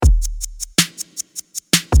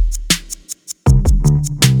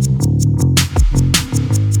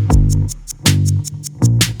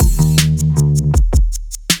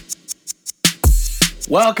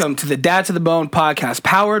Welcome to the Dad to the Bone podcast,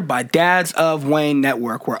 powered by Dads of Wayne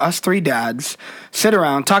Network, where us three dads sit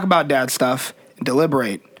around, talk about dad stuff, and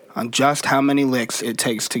deliberate on just how many licks it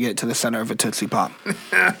takes to get to the center of a Tootsie Pop.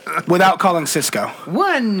 Without calling Cisco.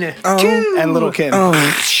 1, 2. And Little Kim.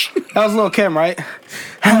 That was Little Kim, right?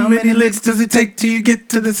 How many licks does it take till you get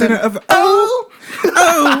to the center of...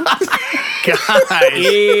 Guys,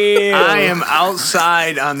 I am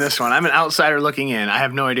outside on this one. I'm an outsider looking in. I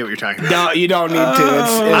have no idea what you're talking about. No, you don't need to.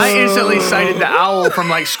 I instantly cited the owl from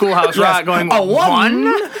like Schoolhouse Rock going, a one,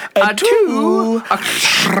 a two, a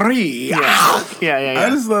three. Yeah. I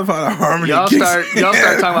just love how the harmony Y'all kicks start in.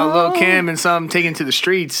 talking about Lil' Kim and some taking to the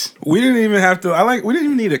streets. We didn't even have to... we didn't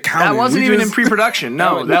even need a count. That wasn't even in pre-production.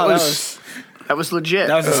 No, that was legit.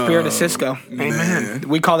 That was the spirit of Cisco. Amen.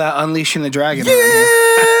 We call that unleashing the dragon.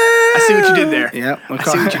 I see what you did there. Yep. I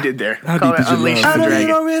see what you did there. How Call deep it is your Unleash love? the I Dragon.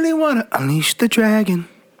 don't really want to unleash the dragon.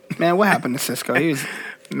 Man, what happened to Cisco? He was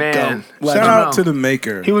Man. Dope. Shout out to the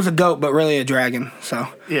maker. he was a goat, but really a dragon. So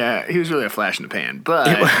Yeah, he was really a flash in the pan.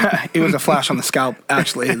 But he was a flash on the scalp.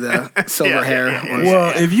 Actually, the silver hair. Was,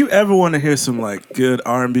 Well, if you ever want to hear some like good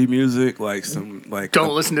R&B music, like some like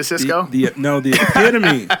don't listen to Cisco. the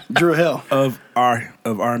epitome Drew Hill. of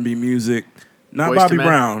R&B music, not Boyz Bobby II Men.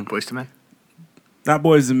 Brown, Boyz II Men. not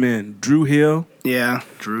Boyz II Men, Drew Hill. Yeah,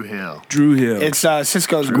 Drew Hill. it's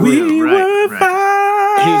Cisco's Drew group. Hill. We Right, were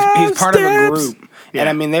right. He's part of a steps. group, Yeah. and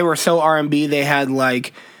I mean they were so R&B. They had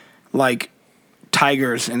like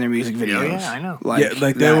tigers in their music videos. yeah, I know. Like, Yeah,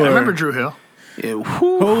 like they that. were- I remember Drew Hill. Yeah,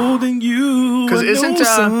 whew. Holding you. Because I know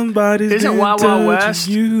somebody's isn't been Wild Wild West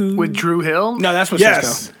touching you. with Drew Hill? No, that's what Yes.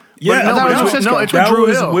 Cisco. Yeah, no, I thought it was it's Cisco. with that Drew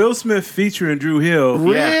was Hill. Will Smith featuring Drew Hill.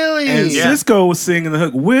 Really? And Yeah. Cisco was singing the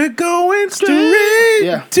hook. We're going straight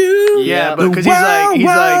Yeah. to Yeah, the because Wild he's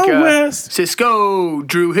like West. Cisco,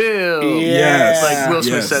 Drew Hill. Yeah. Yes. Like Will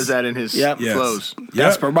Smith Yes. says that in his Yep. Yes. flows. Yep.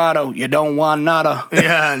 Desperado, you don't want nada.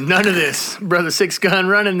 Yeah, none of this. Brother Six Gun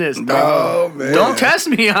running this. Oh, man. Don't test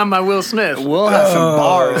me on my Will Smith. We'll have some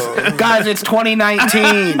bars. Guys, it's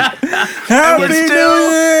 2019. Happy It's New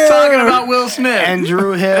Still Year! talking about Will Smith. And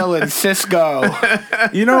Drew Hill and Cisco.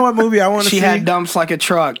 You know what movie I want to see? She had dumps like a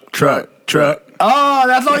truck. Truck. Oh,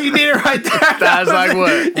 that's all you needed right there. That's like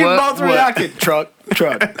what? You What? both What? reacted. Truck.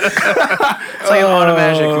 It's like an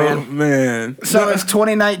automagic, man. Oh, man. So it's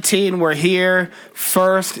 2019. We're here.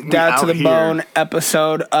 First Dad to out the here. Bone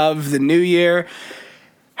episode of the new year.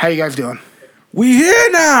 How you guys doing? We here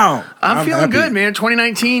now. I'm feeling happy. good, man.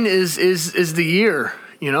 2019 is the year.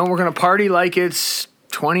 You know, we're gonna party like it's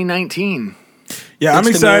 2019. Yeah, I'm It's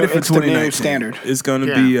the excited new- for it's the new 2019. standard. It's going to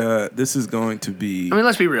Yeah. be. This is going to be. I mean,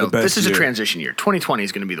 let's be real. the best This is a year. transition year. 2020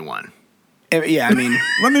 is gonna be the one. Yeah, I mean,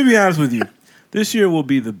 Let me be honest with you. This year will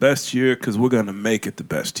be the best year because we're going to make it the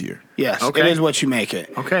best year. yes, Okay. it is what you make it.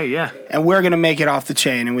 Okay, yeah. And we're going to make it off the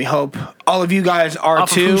chain, and we hope all of you guys are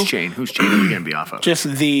Off too. of whose chain? Whose chain are you gonna be off of? Just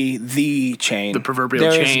the chain. The proverbial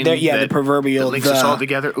There is- chain. the that- proverbial that links us all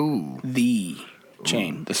together. Ooh, the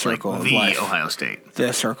chain, the circle like of the life. Ohio State.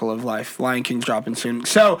 The circle of life. Lion King's dropping soon.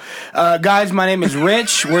 So, guys, my name is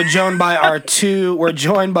Rich. We're joined by our two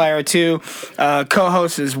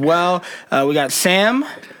co-hosts as well. We got Sam,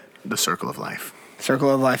 The circle of life. circle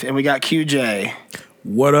of life, and we got QJ.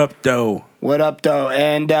 What up, though? What up, though?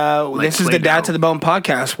 And this is the Dad Play-Doh. to the Bone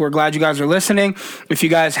podcast. We're glad you guys are listening. If you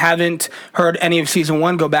guys haven't heard any of season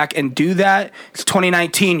 1, go back and do that. It's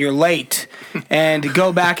 2019. You're late. And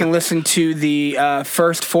go back and listen to the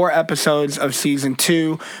first 4 episodes of season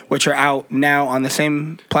 2, which are out now on the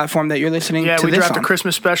same platform that you're listening Yeah, to we this dropped on. a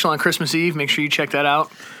Christmas special on Christmas Eve. Make sure you check that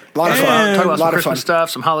out. A lot of And- fun. Talk about A lot some of Christmas fun. stuff,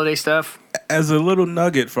 some holiday stuff. As a little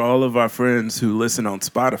nugget for all of our friends who listen on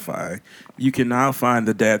Spotify, you can now find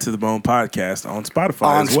the Dad to the Bone podcast on Spotify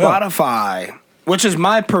On as well. Spotify, which is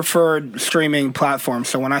my preferred streaming platform.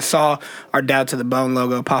 So when I saw our Dad to the Bone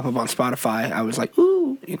logo pop up on Spotify, I was like,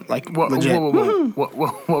 ooh, like What, legit.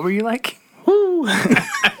 what were you like?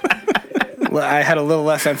 Well, I had a little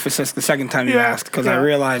less emphasis the second time you Yeah, asked because I yeah.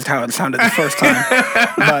 realized how it sounded the first time.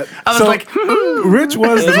 But I was So- like, Rich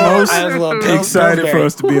was the I was most a little excited for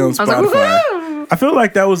us to be on was like, Spotify. I feel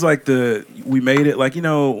like that was like we made it. Like, you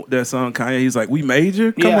know, that song Kanye, he's like, we made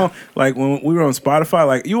you? Come Yeah. on. Like, when we were on Spotify,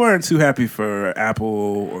 like, you weren't too happy for Apple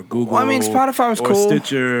or Google. Well, I mean, Spotify was or cool.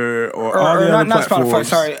 Stitcher or all the or other not Spotify. platforms.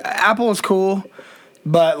 Sorry, Apple is cool,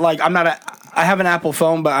 but like I have an Apple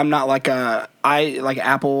phone, but I'm not like Apple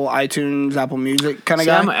iTunes, Apple Music kind of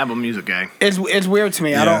see, guy. I'm an Apple Music guy. It's weird to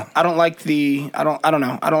me. Yeah. I don't like I don't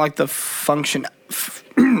know. I don't like the function.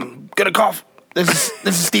 Gonna cough. This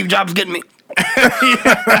is Steve Jobs getting me.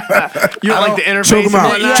 You don't like the interface? Choke 'em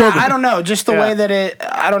out. Yeah, Choke 'em. I don't know. Just the way that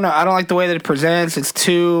I don't know. I don't like the way that it presents. It's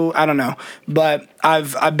too, I don't know. But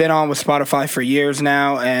I've been on with Spotify for years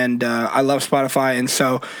now, and I love Spotify. And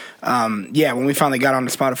so, when we finally got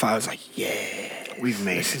onto Spotify, I was like, We've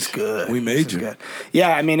made this is good. We made This is you. good.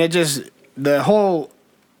 Yeah, I mean, the whole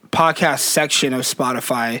podcast section of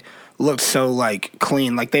Spotify looks so like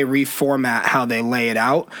clean. Like they reformat how they lay it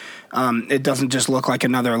out. It doesn't just look like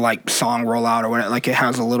another like song rollout or whatever. Like it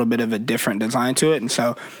has a little bit of a different design to it, and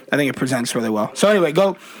so I think it presents really well. So anyway,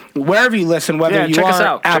 go wherever you listen, whether you check us are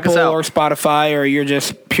out. Check Apple us out. or Spotify, or you're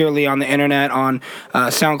just purely on the internet on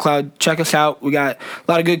SoundCloud. Check us out. We got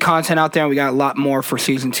a lot of good content out there, and we got a lot more for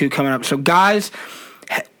season 2 coming up. So guys,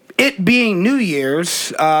 it being New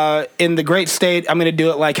Year's in the great state, I'm going to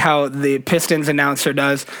do it like how the Pistons announcer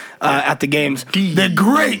does at the games. The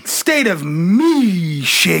great state of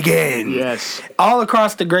Michigan. Yes. All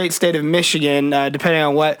across the great state of Michigan, depending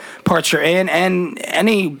on what parts you're in, and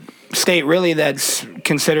any state really that's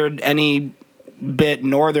considered any bit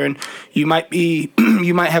northern, you might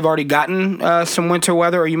have already gotten some winter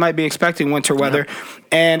weather, or you might be expecting winter weather.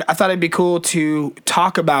 And I thought it'd be cool to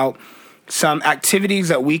talk about some activities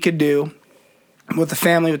that we could do with the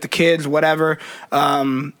family, with the kids, whatever,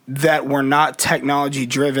 that were not technology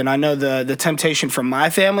driven. I know the temptation from my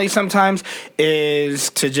family sometimes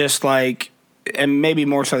is to just like, and maybe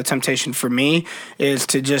more so the temptation for me is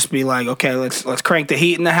to just be like, okay, let's crank the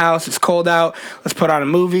heat in the house. It's cold out. Let's put on a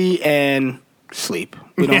movie and sleep.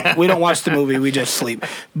 We don't watch the movie. We just sleep.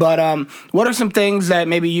 But what are some things that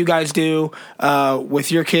maybe you guys do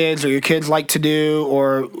with your kids, or your kids like to do,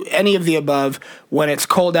 or any of the above when it's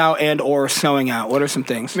cold out and or snowing out? What are some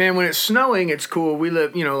things? Man, when it's snowing, it's cool. We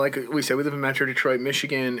live, like we said, we live in Metro Detroit,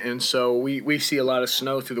 Michigan, and so we see a lot of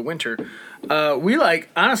snow through the winter.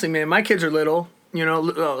 Honestly, man, my kids are little,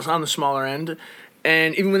 on the smaller end,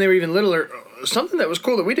 and even when they were even littler, something that was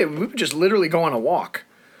cool that we did, we would just literally go on a walk.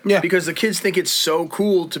 Yeah. Because the kids think it's so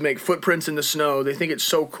cool to make footprints in the snow. They think it's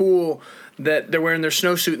so cool that they're wearing their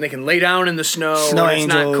snowsuit and they can lay down in the snow. Snow and it's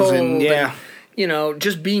not angels cold. and, yeah. And,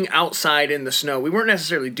 just being outside in the snow. We weren't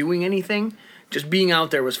necessarily doing anything. Just being out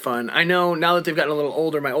there was fun. I know now that they've gotten a little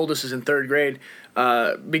older, my oldest is in 3rd grade.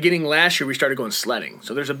 Beginning last year, we started going sledding.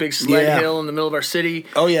 So there's a big sled hill in the middle of our city.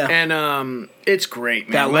 Oh, yeah. And it's great,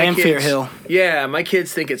 man. That Lanphier Hill. Yeah, my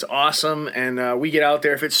kids think it's awesome. And we get out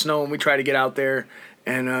there. If it's snowing, we try to get out there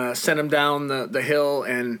and send them down the hill,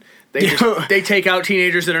 and they take out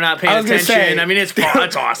teenagers that are not paying attention. Say, I mean, it's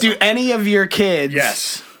awesome. Do any of your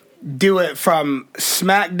kids do it from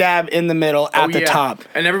smack dab in the middle at the top?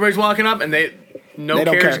 And everybody's walking up, and no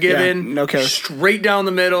cares given. Yeah, no cares. Straight down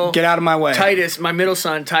the middle. Get out of my way. My middle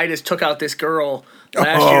son, Titus, took out this girl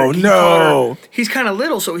last year. Oh, no. He's kind of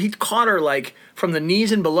little, so he caught her like from the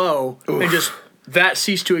knees and below, and just that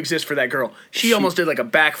ceased to exist for that girl. She almost did like a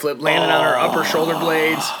backflip, landed on her upper shoulder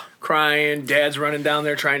blades, crying. Dad's running down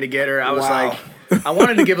there trying to get her. I was like, I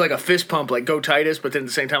wanted to give like a fist pump, like go Titus, but then at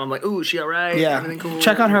the same time I'm like, ooh, is she all right? Yeah. Everything cool?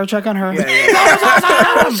 Check on her. Yeah.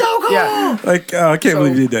 That was so cool. Yeah. Like, I can't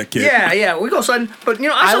believe you did that, kid. Yeah. We go sledding, but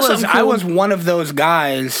I was one of those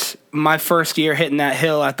guys. My first year hitting that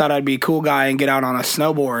hill, I thought I'd be a cool guy and get out on a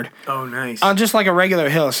snowboard. Oh, nice. On just like a regular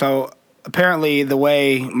hill. So apparently the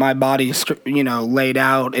way my body's laid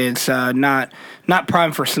out, it's not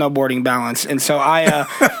prime for snowboarding balance. And so I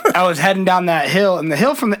was heading down that hill, and the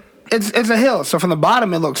hill it's a hill. So from the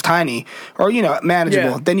bottom it looks tiny or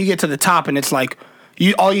manageable. Yeah. Then you get to the top and it's like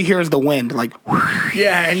all you hear is the wind, like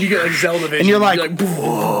yeah, and you get like Zelda vision, and you're like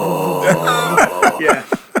whoa. Yeah.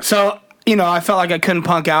 So I felt like I couldn't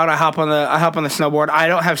punk out. I hop on the snowboard. I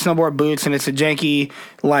don't have snowboard boots, and it's a janky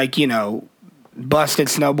busted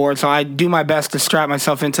snowboard, so I do my best to strap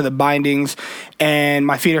myself into the bindings, and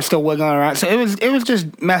my feet are still wiggling around. So it was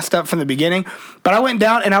just messed up from the beginning. But I went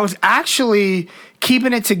down, and I was actually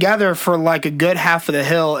keeping it together for like a good half of the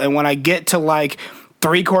hill. And when I get to like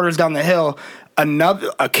 3/4 down the hill,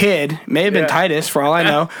 a kid, may have been Titus for all I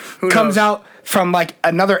know, comes out from like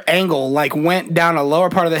another angle, like went down a lower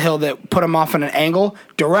part of the hill that put him off on an angle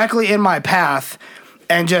directly in my path,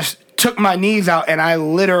 and just took my knees out, and I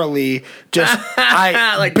literally just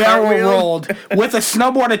like barrel rolled with a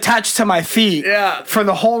snowboard attached to my feet for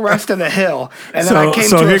the whole rest of the hill. And then I came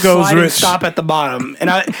to a sliding stop at the bottom, and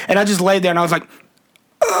I just laid there, and I was like,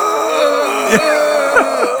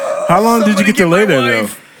 How long did you get to lay there though?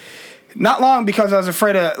 Not long, because I was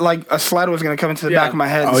afraid a sled was going to come into the back of my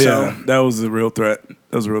head. Oh yeah, that was a real threat.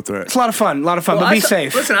 It's a lot of fun. But be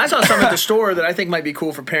safe. Listen, I saw something at the store that I think might be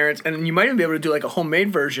cool for parents, and you might even be able to do like a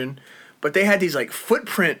homemade version. But they had these like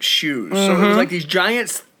footprint shoes, so it was like these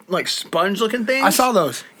giant like sponge-looking things. I saw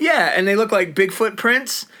those. Yeah, and they look like big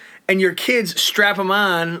footprints. And your kids strap them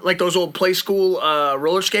on like those old play school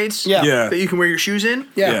roller skates. Yeah. That you can wear your shoes in.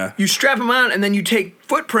 Yeah. You strap them on, and then you take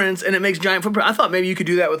footprints, and it makes giant footprints. I thought maybe you could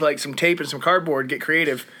do that with like some tape and some cardboard. Get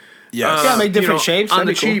creative. Yes. Yeah, make different shapes. on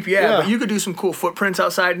That'd the be cool. cheap. Yeah, but you could do some cool footprints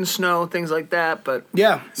outside in snow, things like that. But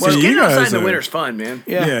Yeah. well, you getting outside guys in the are- winter's fun, man.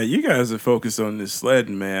 Yeah. You guys are focused on this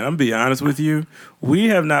sledding, man. I'm be honest with you. We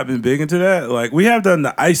have not been big into that. Like, we have done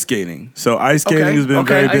the ice skating. So ice skating Okay. has been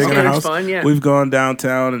Okay, very ice big in the skating's house. fun, yeah. We've gone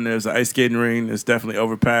downtown and there's an ice skating ring that's definitely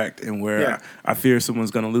overpacked and where Yeah. I fear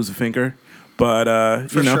someone's going to lose a finger. But,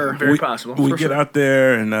 you know, sure. Very we, possible. we For get sure. out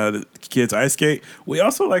there and the kids ice skate. We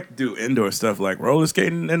also like to do indoor stuff like roller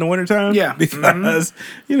skating in the wintertime. Yeah. Because,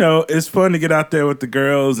 you know, it's fun to get out there with the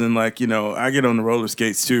girls and, like, you know, I get on the roller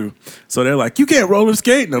skates too. So they're like, you can't roller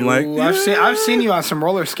skate. And I'm like, Ooh, I've seen you on some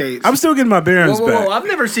roller skates. I'm still getting my bearings Whoa, whoa, back. whoa! I've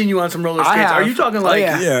never seen you on some roller I skates. have. Are you talking Oh, like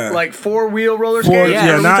yeah. like 4-wheel roller Four- skates? yeah,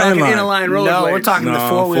 Or are we not talking inline. inline roller No, we're blades? talking the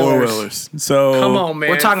four-wheelers. So Come on, man.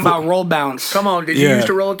 We're talking about roll bounce. Come on, did you Yeah. used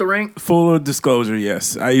to roll at the rink? full disclosure,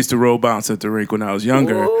 yes, I used to roll bounce at the rink when I was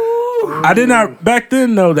younger. Ooh. I did not back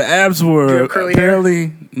then. though. The abs Do you were have curly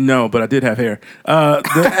apparently no, but I did have hair.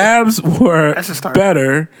 The abs were That's a start.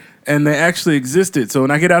 better, and they actually existed. So when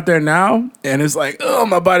I get out there now, and it's like, oh,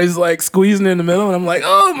 my body's like squeezing in the middle, and I'm like,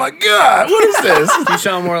 oh my god, what is this? You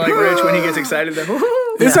sound more like Rich when he gets excited. Then,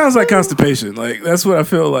 It sounds like constipation. Like that's what I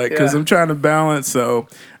feel like because Yeah. I'm trying to balance. So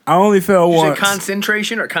I only fell Is it once.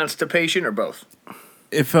 concentration or constipation or both?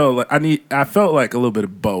 It felt like I felt like a little bit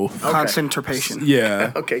of both. Concentration.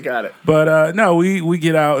 Yeah. Okay, got it. But no, we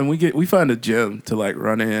get out and we find a gym to like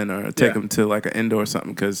run in or take Yeah. them to like an indoor or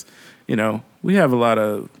something because you know we have a lot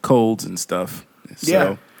of colds and stuff. So,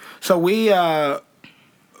 Yeah. So we,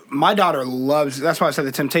 my daughter loves. That's why I said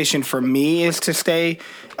the temptation for me is to stay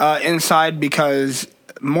inside because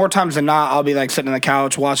more times than not I'll be like sitting on the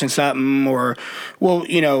couch watching something or, well,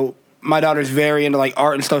 you know, my daughter's very into like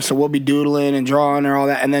art and stuff, so we'll be doodling and drawing and all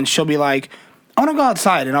that, and then she'll be like, "I want to go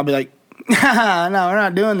outside," and I'll be like, "No, we're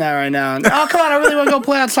not doing that right now." "Oh, come on, I really want to go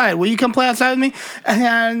play outside. Will you come play outside with me?"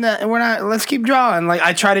 And we're not. Let's keep drawing. Like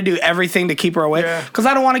I try to do everything to keep her away Yeah. because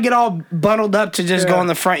I don't want to get all bundled up to just go Yeah. in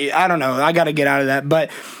the front. I don't know. I got to get out of that, but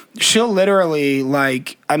she'll literally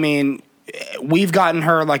like. I mean, we've gotten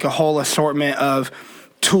her like a whole assortment of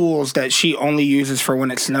tools that she only uses for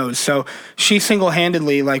when it snows. So she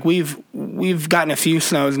single-handedly, like we've gotten a few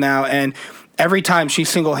snows now, and every time she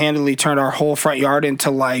single-handedly turned our whole front yard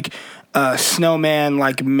into like a snowman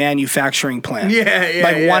like manufacturing plant. Yeah,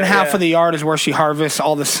 Like one half yeah. of the yard is where she harvests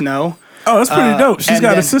all the snow. oh, that's pretty dope. She's And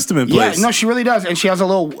got a then- system in place. Yeah, no, she really does. And she has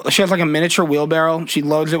like a miniature wheelbarrow. She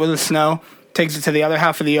loads it with the snow, takes it to the other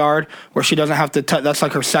half of the yard where she doesn't have to touch. That's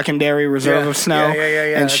like her secondary reserve Yeah. of snow. Yeah.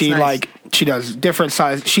 And That's she nice. she does different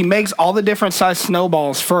size. She makes all the different size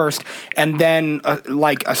snowballs first, and then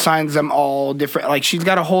like assigns them all different. Like she's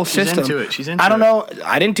got a whole system. into it. She's into I don't it. know.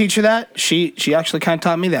 I didn't teach her that. She actually kind of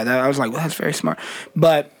taught me that. I was like, well, that's very smart.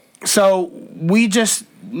 But so we just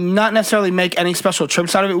not necessarily make any special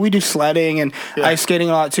trips out of it. We do sledding and ice skating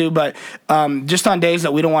a lot too, but just on days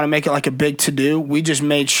that we don't want to make it like a big to-do, we just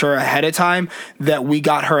made sure ahead of time that we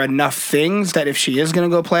got her enough things that if she is going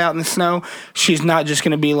to go play out in the snow, she's not just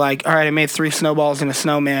going to be like, all right, I made 3 snowballs and a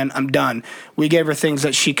snowman, I'm done. We gave her things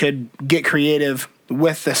that she could get creative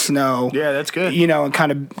with the snow. Yeah, that's good. You know, and kind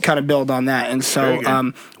of build on that. And Very so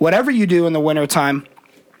good. whatever you do in the wintertime,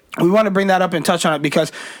 we want to bring that up and touch on it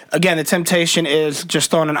because, again, the temptation is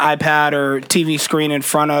just throwing an iPad or TV screen in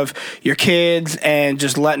front of your kids and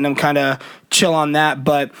just letting them kind of chill on that.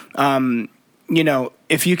 But, you know,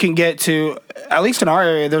 if you can get to, at least in our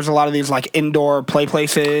area, there's a lot of these like indoor play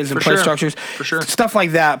places and For play sure. structures. For sure. Stuff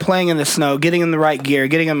like that, playing in the snow, getting them the right gear,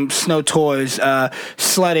 getting them snow toys,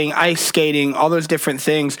 sledding, ice skating, all those different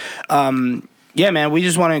things. Yeah, man, we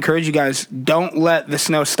just want to encourage you guys, don't let the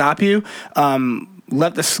snow stop you.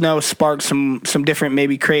 Let the snow spark some different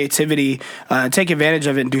maybe creativity. Take advantage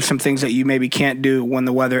of it and do some things that you maybe can't do when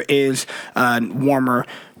the weather is warmer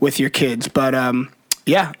with your kids. But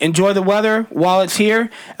yeah, enjoy the weather while it's here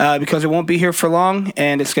because it won't be here for long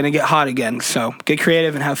and it's going to get hot again. So get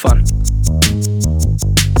creative and have fun.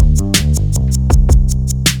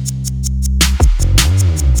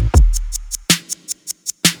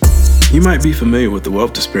 You might be familiar with the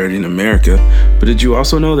wealth disparity in America, but did you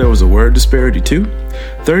also know there was a word disparity too?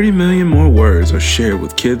 30 million more words are shared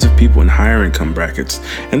with kids of people in higher income brackets,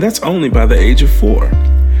 and that's only by the age of 4.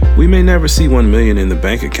 We may never see 1 million in the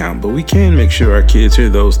bank account, but we can make sure our kids hear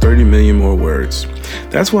those 30 million more words.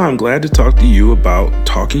 That's why I'm glad to talk to you about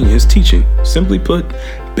Talking is Teaching. Simply put,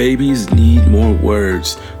 babies need more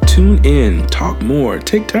words. Tune in, talk more,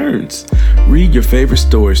 take turns. Read your favorite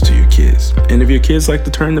stories to your kids. And if your kids like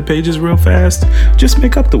to turn the pages real fast, just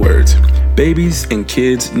make up the words. Babies and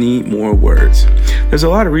kids need more words. There's a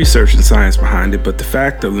lot of research and science behind it, but the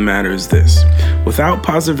fact of the matter is this. Without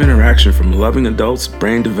positive interaction from loving adults,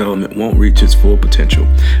 brain development won't reach its full potential.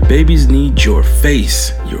 Babies need your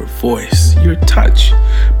face, your voice, your touch.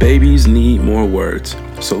 Babies need more words.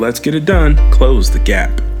 So let's get it done. Close the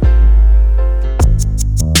gap.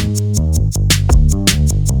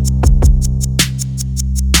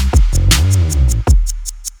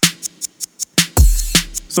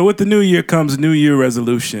 So with the new year comes New Year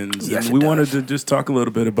resolutions. Yes, and we wanted to just talk a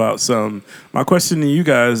little bit about some. My question to you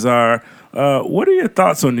guys are, what are your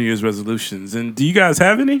thoughts on New Year's resolutions? And do you guys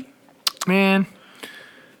have any? Man,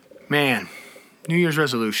 New Year's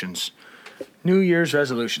resolutions.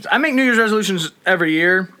 I make New Year's resolutions every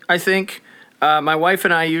year, I think. My wife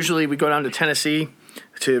and I we go down to Tennessee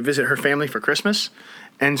to visit her family for Christmas.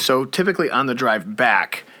 And so typically on the drive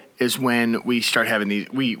back is when we start having these,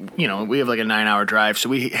 we have like a 9-hour drive. So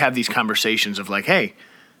we have these conversations of like, hey,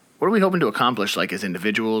 what are we hoping to accomplish like as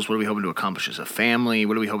individuals? What are we hoping to accomplish as a family?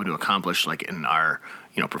 What are we hoping to accomplish like in our,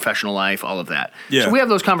 professional life, all of that. Yeah. So we have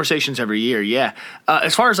those conversations every year. Yeah.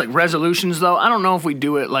 As far as like resolutions though, I don't know if we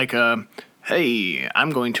do it like hey,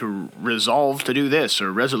 I'm going to resolve to do this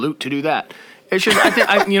or resolute to do that. It's just,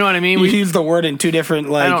 you know what I mean? We use the word in two different,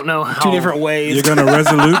 I don't know how, two different ways. You're going to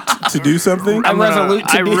resolute to do something? I resolute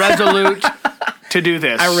to do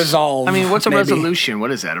this. I resolve. I mean, what's a maybe. resolution? What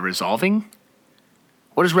is that? A resolving?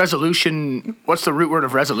 What is resolution? What's the root word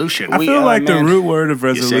of resolution? I feel like the root word of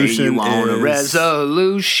You say resolution you want is... a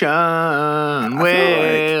resolution.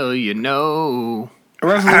 Well, you know. A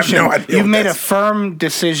resolution. I have no idea You've what made a that's- firm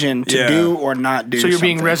decision to do or not do. So you're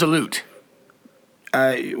being something. resolute,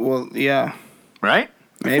 Well, yeah, right?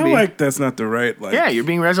 I maybe. feel like that's not the right... Yeah, you're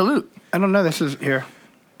being resolute. I don't know. This is here.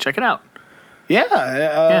 Check it out. Yeah,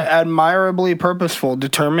 admirably purposeful,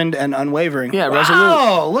 determined, and unwavering. Yeah, resolute.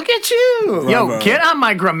 Oh, look at you. Yo, get on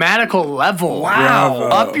my grammatical level. Wow.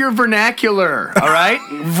 Bravo. Up your vernacular, all right?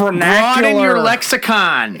 Vernacular. Broaden your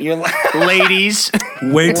lexicon, ladies.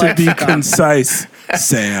 Way to be Lexicon. concise,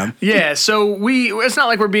 Sam. Yeah, so it's not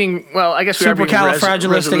like we're being, well, I guess we are being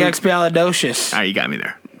Supercalifragilisticexpialidocious. All right, you got me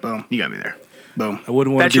there. Boom. You got me there. Boom. I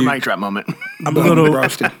wouldn't want That's to be... your mic drop moment. I'm a little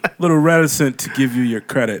Roasted. reticent to give you your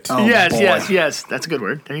credit. Oh, yes, boy. yes. That's a good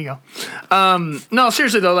word. There you go. No,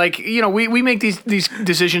 seriously though, like, we make these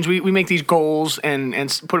decisions, we make these goals and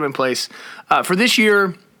put them in place. For this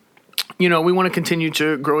year, we want to continue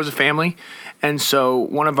to grow as a family. And so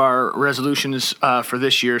one of our resolutions for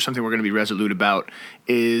this year, something we're going to be resolute about,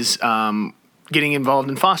 is getting involved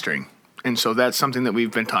in fostering. And so that's something that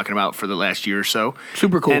we've been talking about for the last year or so.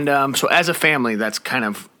 Super cool. And so as a family, that's kind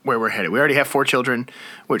of where we're headed. We already have 4 children,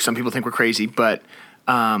 which some people think we're crazy. But,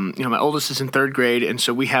 my oldest is in 3rd grade. And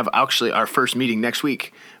so we have actually our first meeting next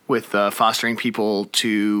week with fostering people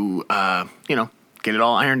to, get it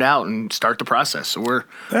all ironed out and start the process. So we're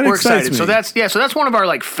excited. Me. So that's one of our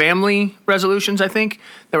like family resolutions, I think,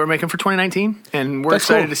 that we're making for 2019. And we're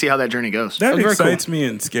excited to see how that journey goes. That very excites me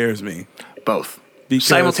and scares me. Both. Because-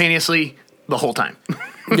 Simultaneously the whole time.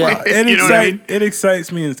 Yeah. It excites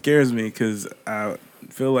me and scares me because I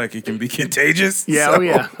feel like it can be contagious. Yeah,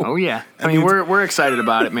 so- oh yeah. I mean, we're excited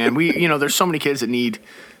about it, man. We, there's so many kids that need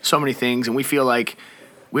so many things, and we feel like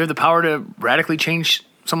we have the power to radically change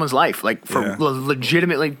someone's life, like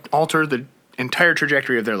legitimately alter the entire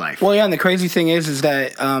trajectory of their life. Well, yeah, and the crazy thing is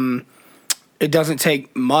that it doesn't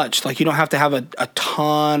take much. Like, you don't have to have a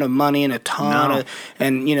ton of money and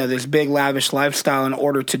this big lavish lifestyle in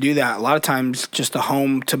order to do that. A lot of times, just a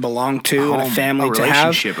home to belong to and a family to have,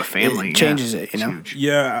 relationship, a family, it changes it. Huge.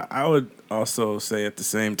 Yeah, I would also say at the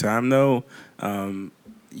same time, though,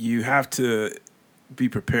 you have to be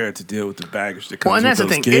prepared to deal with the baggage that comes and that's with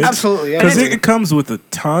the those thing. kids. Absolutely, yeah. Because it comes with a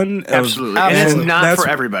ton of... Absolutely. And it's not for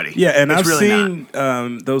everybody. Yeah, and It's I've really seen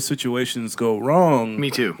those situations go wrong. Me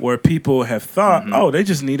too. Where people have thought, they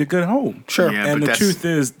just need a good home. Sure. Yeah, And but the truth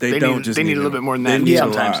is they don't need, just they need a little bit more than that They need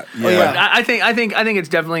sometimes. a lot. Oh, yeah. But I think it's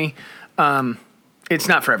definitely it's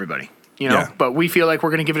not for everybody. Yeah. But we feel like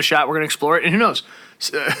we're going to give it a shot. We're going to explore it. And who knows?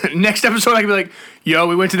 Next episode, I can be like, yo,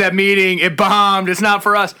 we went to that meeting. It bombed. It's not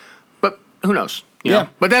for us. But who knows? You know?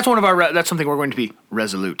 But that's that's something we're going to be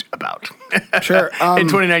resolute about. Sure. In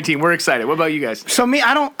 2019, we're excited. What about you guys? So me,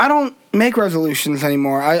 I don't make resolutions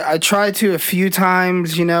anymore. I try to a few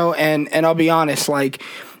times, and I'll be honest, like,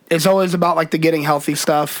 it's always about like the getting healthy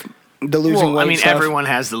stuff, the losing weight stuff. Everyone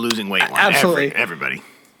has the losing weight one. Absolutely. Everybody.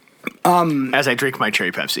 As I drink my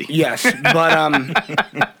cherry Pepsi. Yes, but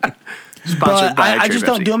Sponsored by I Cherry just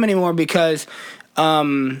don't Pepsi. do them anymore because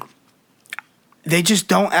they just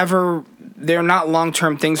don't ever. They're not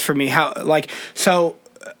long-term things for me.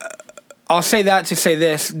 I'll say that to say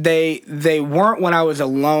this. They weren't when I was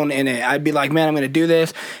alone in it. I'd be like, man, I'm going to do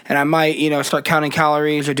this, and I might, start counting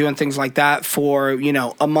calories or doing things like that for,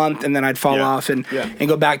 a month, and then I'd fall off and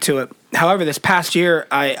go back to it. However, this past year,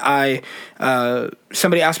 I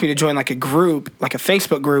somebody asked me to join like a group, like a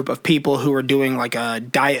Facebook group of people who were doing like a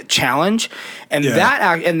diet challenge, and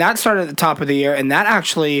that started at the top of the year, and that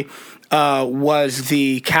actually was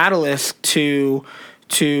the catalyst to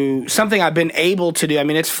something I've been able to do. I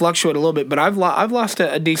mean, it's fluctuated a little bit, but I've lost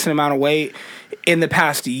a decent amount of weight in the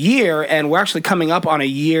past year, and we're actually coming up on a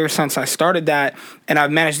year since I started that, and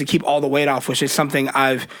I've managed to keep all the weight off, which is something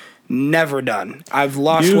I've never done. I've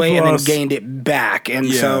lost weight and then gained it back,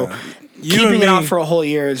 and so keeping it off for a whole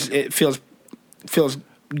year it feels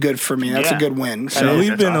good for me. That's a good win. So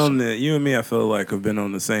we've been awesome. You and me, I feel like have been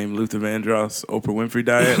on the same Luther Vandross, Oprah Winfrey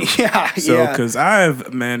diet. Because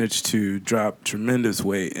I've managed to drop tremendous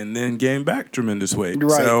weight and then gain back tremendous weight.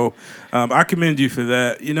 Right. So I commend you for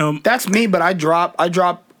that. That's me, but I drop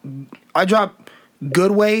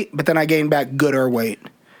good weight, but then I gain back gooder weight.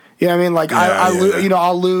 You know what I mean? Like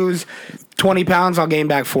I'll lose 20 pounds, I'll gain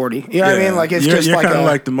back 40. You know what I mean? Like you're kind of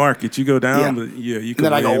like the market. You go down, but you can.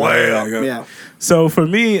 Then I go way up. Yeah. So for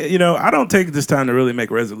me, I don't take this time to really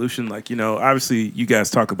make a resolution. Like, obviously you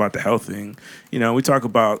guys talk about the health thing. We talk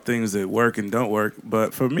about things that work and don't work.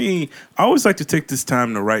 But for me, I always like to take this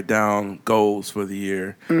time to write down goals for the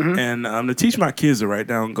year and to teach my kids to write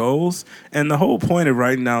down goals. And the whole point of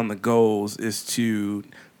writing down the goals is to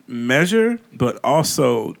measure, but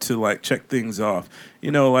also to like check things off.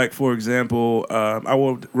 Like for example, I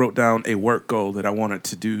wrote down a work goal that I wanted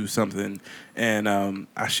to do something, and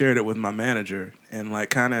I shared it with my manager, and like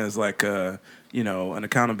kind of as like a an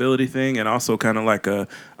accountability thing, and also kind of like a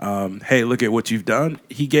hey, look at what you've done.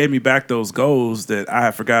 He gave me back those goals that I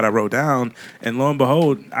forgot I wrote down, and lo and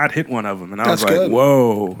behold, I'd hit one of them, and I was like,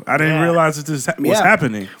 whoa, I didn't realize that this was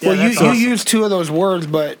happening. Well, you used two of those words,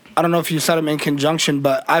 but I don't know if you said them in conjunction,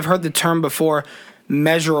 but I've heard the term before.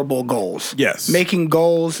 Measurable goals. Yes. Making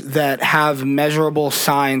goals that have measurable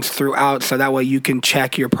signs throughout so that way you can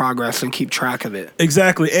check your progress and keep track of it.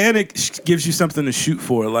 Exactly. And it gives you something to shoot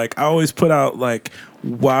for. Like I always put out like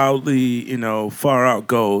wildly, far out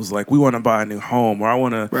goals. Like we want to buy a new home, or I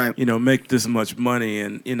want to, make this much money.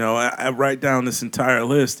 And, I write down this entire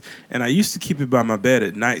list, and I used to keep it by my bed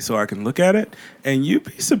at night so I can look at it. And you'd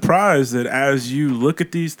be surprised that as you look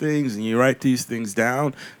at these things and you write these things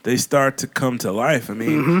down, they start to come to life. I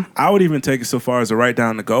mean, I would even take it so far as to write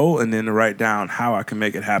down the goal and then to write down how I can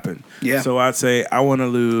make it happen. Yeah. So I'd say I want to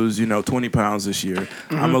lose, 20 pounds this year.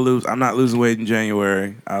 I'm not losing weight in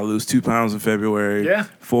January. I'll lose 2 pounds in February. Yeah.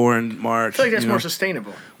 4 in March. I feel like that's more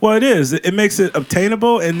sustainable. Well, it is. It makes it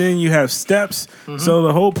obtainable, and then you have steps. So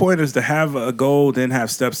the whole point is to have a goal, then have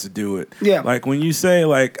steps to do it. Yeah. Like when you say,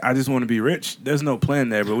 like, I just want to be rich, there's no plan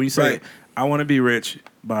there. But when you say, I want to be rich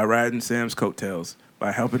by riding Sam's coattails,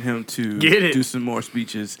 by helping him to do some more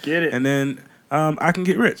speeches. And then I can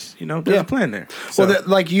get rich. There's a plan there. So. Well,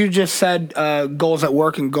 like you just said, goals that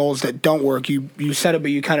work and goals that don't work. You said it,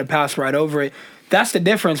 but you kind of passed right over it. That's the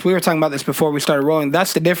difference. We were talking about this before we started rolling.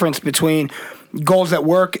 That's the difference between goals that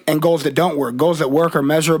work and goals that don't work. Goals that work are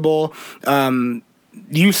measurable.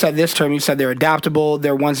 You said this term. You said they're adaptable.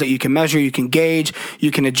 They're ones that you can measure, you can gauge,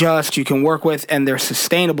 you can adjust, you can work with, and they're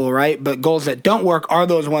sustainable, right? But goals that don't work are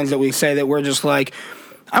those ones that we say that we're just like,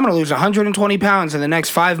 I'm going to lose 120 pounds in the next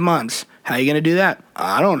 5 months. How are you going to do that?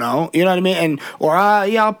 I don't know. You know what I mean? I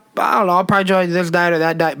don't know. I'll probably try this diet or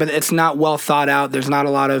that diet, but it's not well thought out. There's not a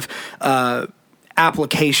lot of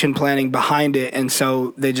application planning behind it, and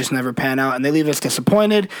so they just never pan out, and they leave us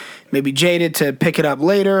disappointed, maybe jaded to pick it up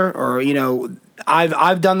later, or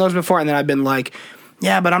I've done those before, and then I've been like,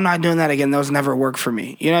 yeah, but I'm not doing that again. Those never work for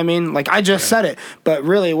me. You know what I mean? Like I just said it, but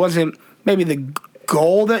really it wasn't maybe the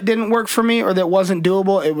goal that didn't work for me or that wasn't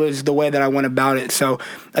doable. It was the way that I went about it. So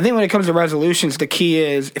I think when it comes to resolutions, the key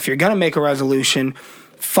is if you're going to make a resolution,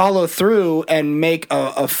 follow through and make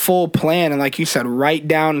a full plan. And like you said, write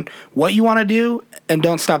down what you want to do and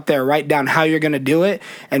don't stop there. Write down how you're going to do it.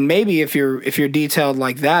 And maybe if you're detailed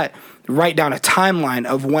like that, write down a timeline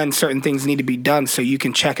of when certain things need to be done so you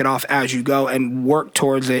can check it off as you go and work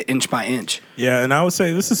towards it inch by inch. Yeah, and I would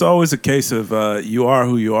say this is always a case of you are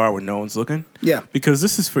who you are when no one's looking. Yeah. Because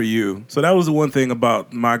this is for you. So that was the one thing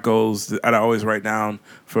about my goals that I'd always write down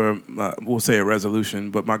for, we'll say a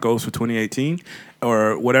resolution, but my goals for 2018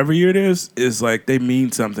 or whatever year it is like they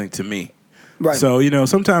mean something to me. Right. So,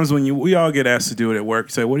 sometimes when we all get asked to do it at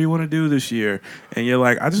work, say, what do you want to do this year? And you're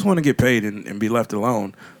like, I just want to get paid and be left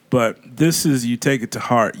alone. But this is, you take it to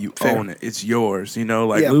heart, you own it. It's yours.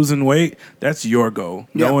 Losing weight, that's your goal.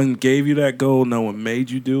 Yeah. No one gave you that goal. No one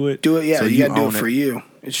made you do it. Do it, yeah. So you got to do own it for you.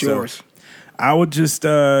 It's yours. I would just,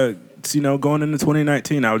 going into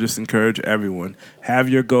 2019, I would just encourage everyone, have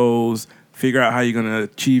your goals, figure out how you're going to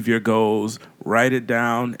achieve your goals, write it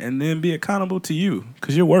down, and then be accountable to you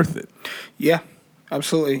because you're worth it. Yeah,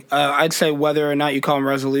 absolutely. I'd say whether or not you call them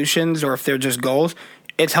resolutions or if they're just goals,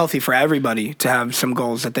 it's healthy for everybody to have some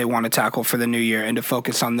goals that they want to tackle for the new year and to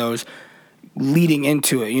focus on those leading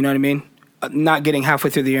into it. You know what I mean? Not getting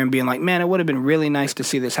halfway through the year and being like, man, it would have been really nice to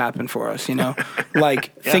see this happen for us, Think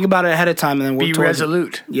about it ahead of time and then work Be towards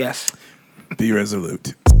resolute. it. Yes. Be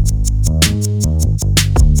resolute.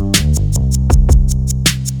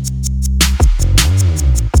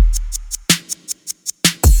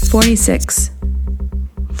 Forty-six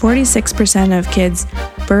percent of kids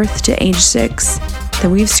birth to age 6 that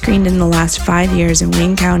we've screened in the last 5 years in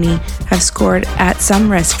Wayne County have scored at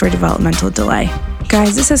some risk for developmental delay.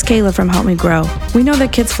 Guys, this is Kayla from Help Me Grow. We know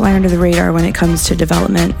that kids fly under the radar when it comes to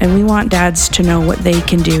development, and we want dads to know what they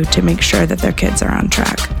can do to make sure that their kids are on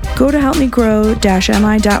track. Go to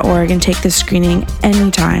helpmegrow-mi.org and take this screening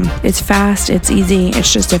anytime. It's fast, it's easy,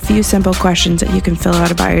 it's just a few simple questions that you can fill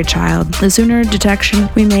out about your child. The sooner detection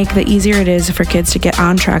we make, the easier it is for kids to get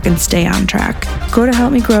on track and stay on track. Go to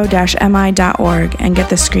helpmegrow-mi.org and get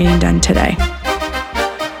the screening done today.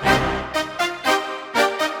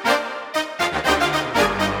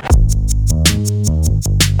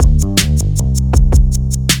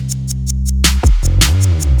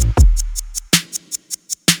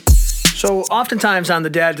 So oftentimes on the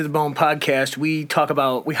Dad to the Bone podcast, we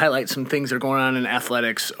highlight some things that are going on in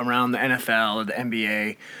athletics around the NFL or the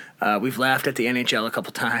NBA. We've laughed at the NHL a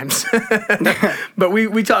couple times. But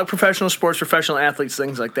we talk professional sports, professional athletes,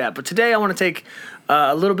 things like that. But today I want to take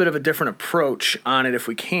a little bit of a different approach on it if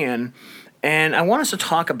we can. And I want us to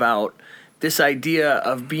talk about this idea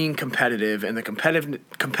of being competitive and the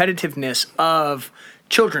competitiveness of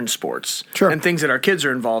children's sports and things that our kids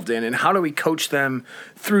are involved in, and how do we coach them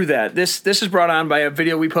through that. This is brought on by a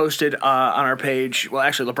video we posted on our page. Well,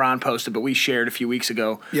 actually LeBron posted, but we shared a few weeks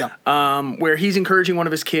ago. Where he's encouraging one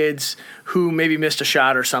of his kids who maybe missed a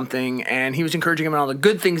shot or something, and he was encouraging him on all the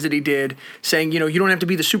good things that he did, saying, you don't have to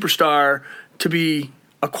be the superstar to be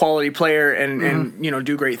a quality player and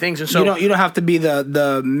do great things. And so you don't have to be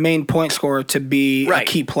the main point scorer to be a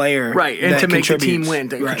key player, and to make the team win,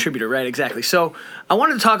 contributor, right? Exactly. So I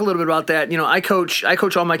wanted to talk a little bit about that. I coach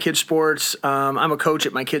all my kids' sports. I'm a coach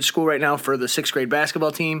at my kids' school right now for the 6th grade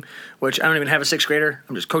basketball team, which I don't even have a 6th grader.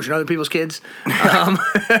 I'm just coaching other people's kids.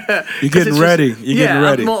 You're getting ready. Getting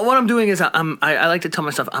ready. What I'm doing is I like to tell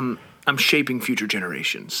myself I'm shaping future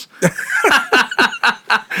generations.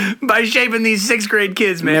 By shaping these 6th grade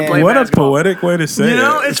kids, man. What basketball. A poetic way to say it.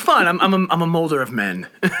 It's fun. I'm a molder of men.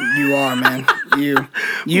 You are, man. You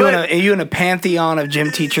in a pantheon of gym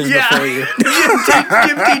teachers before you.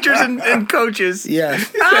 Gym teachers and coaches. Yeah.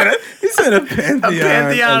 He said a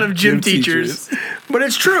pantheon of gym teachers. But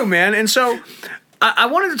it's true, man. And so I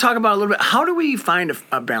wanted to talk about a little bit, how do we find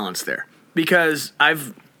a balance there? Because I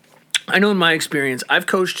know in my experience, I've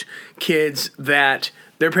coached kids that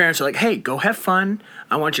their parents are like, hey, go have fun.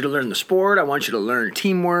 I want you to learn the sport. I want you to learn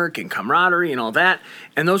teamwork and camaraderie and all that.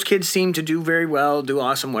 And those kids seem to do very well, do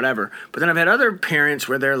awesome, whatever. But then I've had other parents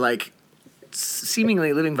where they're like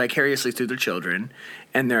seemingly living vicariously through their children,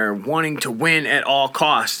 and they're wanting to win at all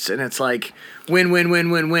costs. And it's like win, win,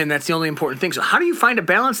 win, win, win. That's the only important thing. So how do you find a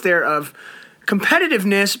balance there of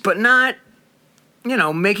competitiveness, but not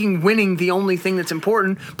making winning the only thing that's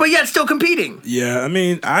important, but yet still competing? Yeah, I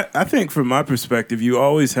mean, I think from my perspective, you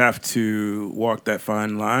always have to walk that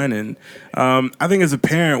fine line. And I think as a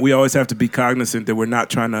parent, we always have to be cognizant that we're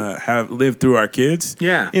not trying to live through our kids.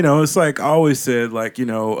 Yeah. It's like I always said, like,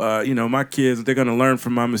 my kids, they're going to learn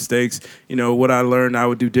from my mistakes. What I learned, I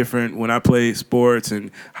would do different when I played sports,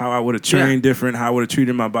 and how I would have trained different, how I would have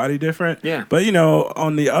treated my body different. Yeah. But,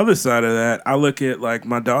 on the other side of that, I look at, like,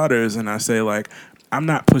 my daughters and I say, like, I'm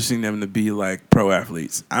not pushing them to be like pro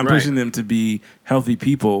athletes. I'm pushing them to be healthy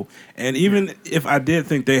people. And even if I did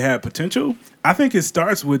think they had potential, I think it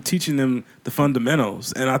starts with teaching them the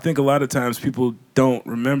fundamentals. And I think a lot of times people don't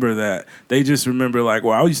remember that. They just remember like,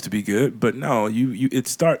 well, I used to be good. But no, it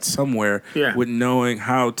starts somewhere with knowing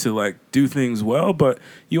how to like do things well. But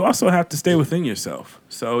you also have to stay within yourself.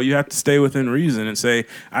 So you have to stay within reason and say,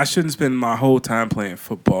 I shouldn't spend my whole time playing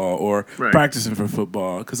football or practicing for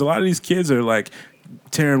football. Because a lot of these kids are like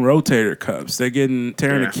tearing rotator cuffs. They're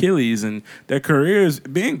tearing Achilles, and their careers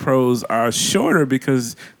being pros are shorter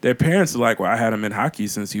because their parents are like, well, I had him in hockey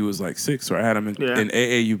since he was like 6, or I had him in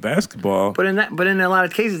AAU basketball. But in a lot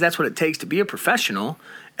of cases, that's what it takes to be a professional.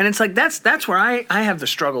 And it's like that's where I have the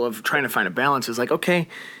struggle of trying to find a balance. Is like, okay,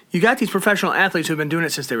 you got these professional athletes who've been doing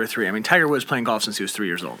it since they were 3. I mean, Tiger Woods playing golf since he was 3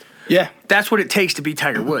 years old. Yeah, that's what it takes to be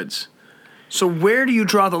Tiger Woods. So where do you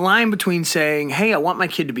draw the line between saying, hey, I want my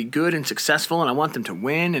kid to be good and successful and I want them to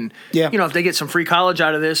win, and if they get some free college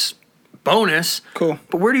out of this, bonus. Cool.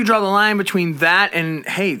 But where do you draw the line between that and,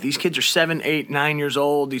 hey, these kids are 7, 8, 9 years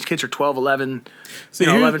old, these kids are 12, 11,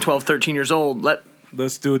 11, 12, 13 years old.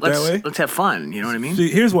 Let's do it that way. Let's have fun. You know what I mean? See,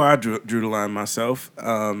 here's why I drew the line myself.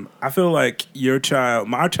 I feel like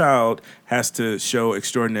my child, has to show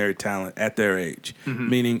extraordinary talent at their age. Mm-hmm.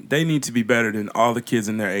 Meaning they need to be better than all the kids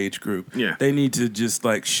in their age group. Yeah. They need to just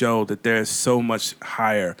like show that they're so much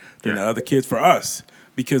higher than the other kids for us.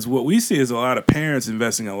 Because what we see is a lot of parents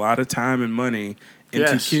investing a lot of time and money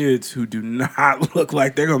into kids who do not look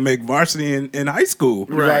like they're going to make varsity in high school.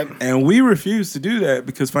 Right. And we refuse to do that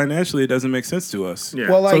because financially it doesn't make sense to us. Yeah.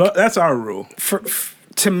 Well, so that's our rule.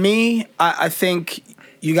 To me, I think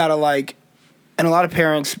you got to like, and a lot of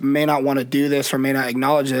parents may not want to do this or may not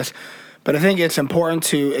acknowledge this, but I think it's important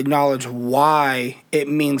to acknowledge why it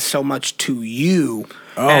means so much to you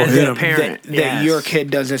as a parent that your kid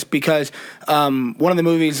does this. Because one of the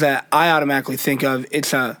movies that I automatically think of,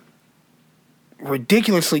 it's a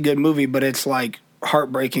ridiculously good movie, but it's like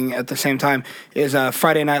heartbreaking at the same time, is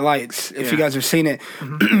Friday Night Lights. If you guys have seen it,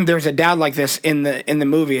 there's a dad like this in the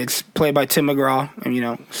movie. It's played by Tim McGraw, and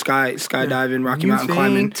skydiving, Rocky Mountain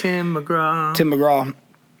climbing. Tim McGraw.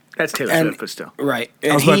 That's Taylor Swift, but still. Right.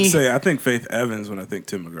 And I was about to say, I think Faith Evans when I think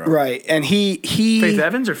Tim McGraw. Right. And he Faith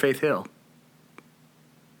Evans or Faith Hill?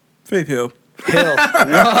 Faith Hill. Whoa.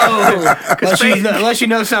 Unless you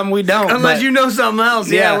know something we don't. Unless you know something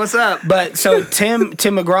else. Yeah, what's up? But so Tim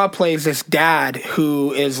McGraw plays this dad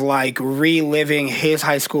who is like reliving his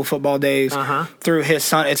high school football days through his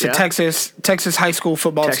son. It's a Texas high school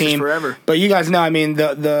football team. Forever. But you guys know, I mean,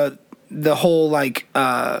 the whole like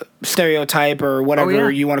stereotype or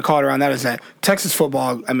whatever you want to call it around that is that Texas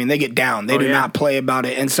football, I mean, they get down. They do not play about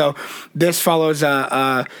it. And so this follows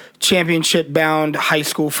a championship-bound high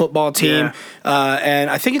school football team.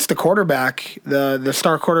 And I think it's the quarterback, the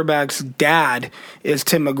star quarterback's dad is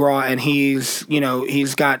Tim McGraw, and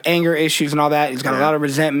he's got anger issues and all that. He's got a lot of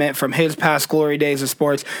resentment from his past glory days of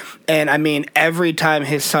sports. And, I mean, every time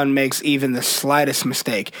his son makes even the slightest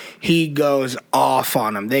mistake, he goes off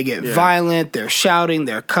on him. They get violent. They're shouting.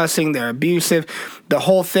 They're cussing. They're abusive. The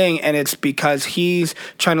whole thing, and it's because he's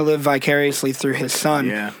trying to live vicariously through his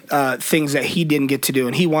son, things that he didn't get to do.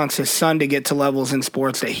 And he wants his son to get to levels in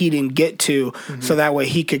sports that he didn't get to, so that way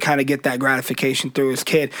he could kind of get that gratification through his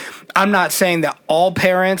kid. I'm not saying that all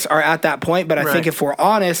parents are at that point, but I think if we're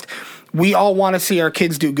honest, we all want to see our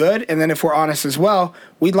kids do good. And then if we're honest as well,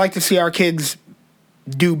 we'd like to see our kids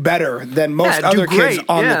do better than most other kids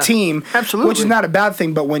on the team. Absolutely. Which is not a bad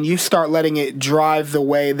thing, but when you start letting it drive the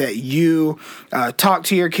way that you talk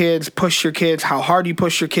to your kids, push your kids, how hard you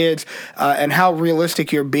push your kids, and how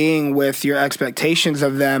realistic you're being with your expectations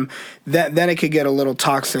of them, then it could get a little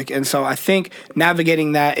toxic. And so I think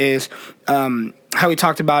navigating that is how we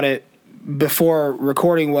talked about it before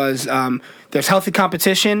recording was there's healthy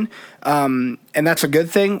competition, and that's a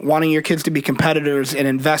good thing. Wanting your kids to be competitors and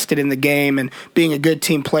invested in the game and being a good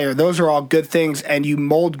team player, those are all good things, and you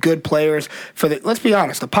mold good players for the. Let's be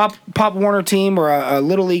honest, a Pop Warner team or a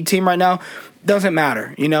Little League team right now doesn't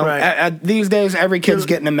matter. You know, these days every kid's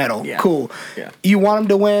getting a medal. Yeah. Cool. Yeah. You want them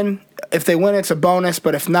to win. If they win, it's a bonus.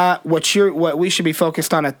 But if not, what we should be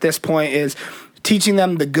focused on at this point is teaching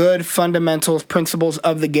them the good fundamentals, principles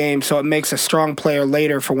of the game, so it makes a strong player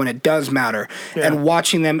later for when it does matter, and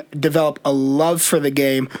watching them develop a love for the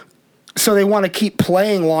game so they want to keep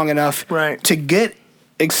playing long enough to get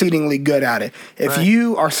exceedingly good at it. If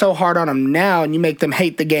you are so hard on them now and you make them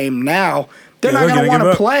hate the game now, they're not going to want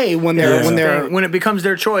to play when when it becomes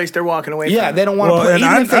their choice. They're walking away. Yeah, they don't want to play. And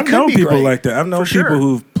even if they I've known could be people great. like that. I've known people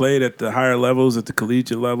who've played at the higher levels, at the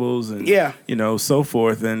collegiate levels, and so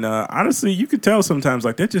forth. And honestly, you could tell sometimes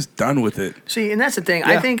like they're just done with it. See, and that's the thing.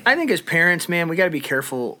 I think as parents, man, we got to be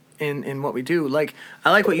careful in what we do. Like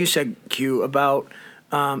I like what you said, Q, about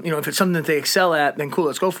If it's something that they excel at, then cool,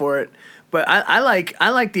 let's go for it. But I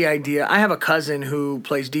like the idea. I have a cousin who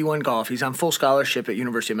plays D1 golf. He's on full scholarship at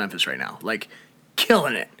University of Memphis right now, like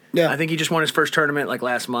killing it. Yeah. I think he just won his first tournament like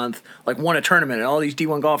last month, like won a tournament, and all these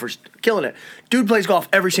D1 golfers killing it. Dude plays golf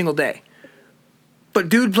every single day. But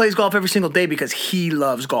dude plays golf every single day because he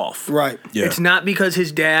loves golf. Right. Yeah. It's not because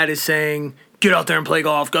his dad is saying, get out there and play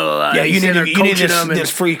golf. Go. Yeah, you need this, this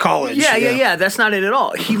free college. Yeah. That's not it at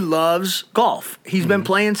all. He loves golf. He's been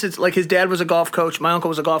playing since, like, his dad was a golf coach. My uncle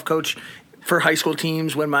was a golf coach for high school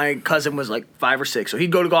teams when my cousin was like 5 or 6. So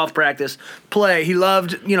he'd go to golf practice, play. He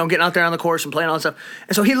loved, getting out there on the course and playing all that stuff.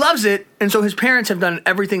 And so he loves it. And so his parents have done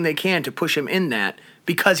everything they can to push him in that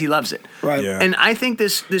because he loves it. Right. Yeah. And I think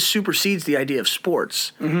this supersedes the idea of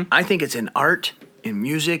sports. I think it's in art, in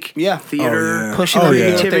music, theater, pushing them to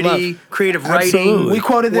do what they creativity, love. creative Absolutely. writing. We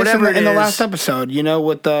quoted this in the is. last episode,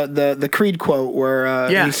 with the Creed quote where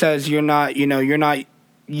he says, "You're not useful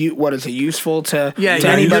to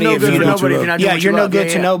anybody you're no if good you to don't nobody if you're not doing what you're you no love. good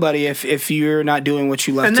to nobody if you're not doing what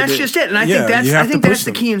you love And to that's do." just it. And I Yeah, think you have to that's push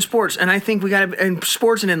the them. key in sports. And I think we got to in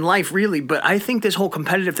sports and in life really. But I think this whole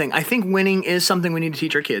competitive thing. I think winning is something we need to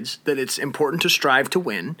teach our kids. That it's important to strive to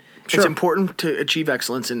win. Sure. It's important to achieve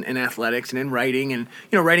excellence in athletics and in writing and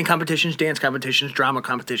writing competitions, dance competitions, drama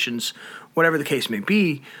competitions, whatever the case may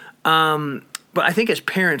be. But I think as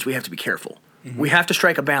parents we have to be careful. We have to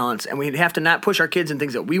strike a balance, and we have to not push our kids in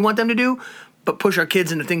things that we want them to do, but push our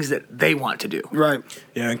kids into things that they want to do. Right.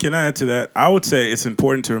 Yeah, and can I add to that? I would say it's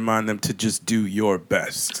important to remind them to just do your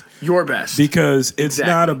best. Your best. Because it's Exactly.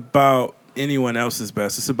 not about anyone else's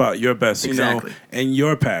best. It's about your best, Exactly. and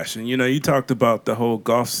your passion. You talked about the whole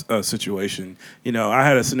golf situation. I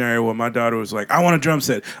had a scenario where my daughter was like, I want a drum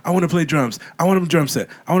set. I want to play drums. I want a drum set.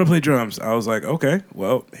 I want to play drums. I was like, okay,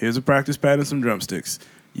 well, here's a practice pad and some drumsticks.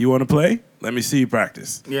 You want to play? Let me see you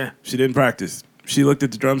practice. Yeah. She didn't practice. She looked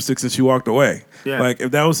at the drumsticks and she walked away. Yeah. Like,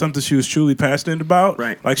 if that was something she was truly passionate about,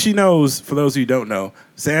 Right. like, she knows, for those of you who don't know,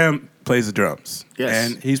 Sam plays the drums.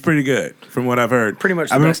 Yes. And he's pretty good, from what I've heard. Pretty much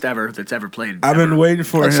the best ever that's ever played. I've ever. been waiting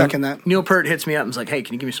for I him. second that. Neil Peart hits me up and is like, hey,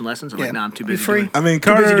 can you give me some lessons? I'm like, nah, I'm too Be busy. free. Doing, I mean, too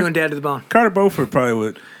busy Carter, doing Dad to the Bone. Carter Beauford probably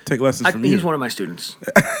would take lessons from you. He's one of my students.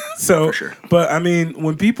 So, for sure. But I mean,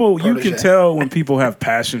 when people, you can Protege. tell when people have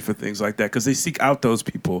passion for things like that because they seek out those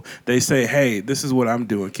people. They say, hey, this is what I'm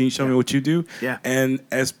doing. Can you show me what you do? Yeah. And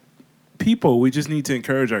as people, we just need to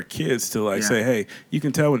encourage our kids to Yeah. say, hey, you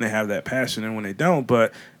can tell when they have that passion and when they don't.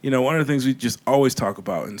 But, one of the things we just always talk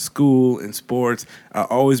about in school, in sports,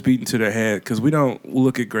 always beaten to their head because we don't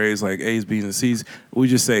look at grades like A's, B's, and C's. We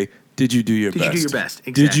just say, did you do your best? Did you do your best?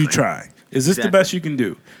 Did you Exactly. try? Is this the Exactly. best you can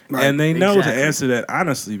do? Right. And they know Exactly. to answer that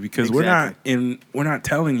honestly because we're not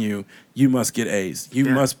telling you must get A's. You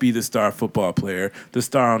Yeah. must be the star football player, the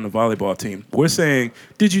star on the volleyball team. We're saying,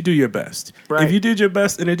 did you do your best? Right. If you did your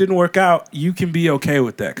best and it didn't work out, you can be okay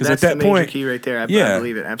with that because at That's that the major point, key right there. I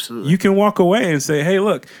believe it. Absolutely. you can walk away and say, hey,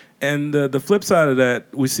 look. And the flip side of that,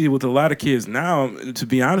 we see with a lot of kids now, to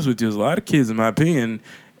be honest with you, there's a lot of kids, in my opinion,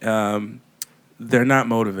 they're not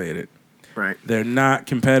motivated. Right. They're not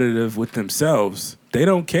competitive with themselves. They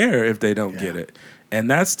don't care if they don't get it. And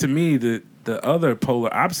that's, to me, the other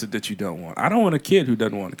polar opposite that you don't want. I don't want a kid who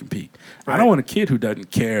doesn't want to compete. Right. I don't want a kid who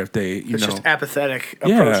doesn't care if they, It's just apathetic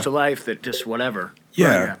Yeah. approach to life that just whatever.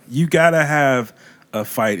 Yeah, Right. you got to have a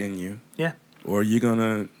fight in you. Yeah. Or you're going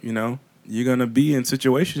to, you're going to be in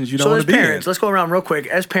situations you don't So want as to be parents, in. let's go around real quick.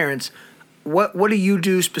 As parents, what do you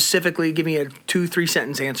do specifically? Give me a 2-3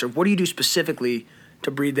 sentence answer. What do you do specifically to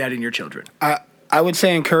breed that in your children? I would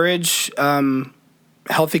say encourage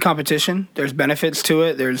healthy competition. There's benefits to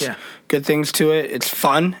it. There's good things to it. It's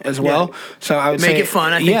fun as well. So I would Make say it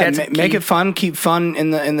fun. I think that's make key. it fun. Keep fun in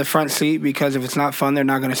the front seat because if it's not fun, they're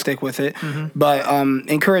not going to stick with it. Mm-hmm. But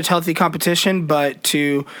encourage healthy competition, but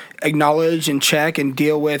to acknowledge and check and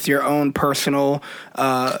deal with your own personal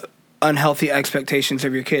unhealthy expectations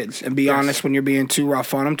of your kids and be honest when you're being too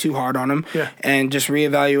rough on them, too hard on them, and just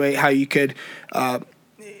reevaluate how you could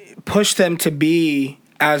push them to be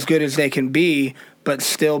as good as they can be, but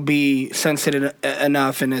still be sensitive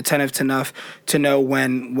enough and attentive enough to know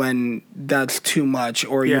when that's too much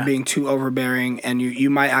or you're being too overbearing and you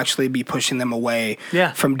might actually be pushing them away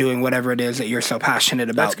from doing whatever it is that you're so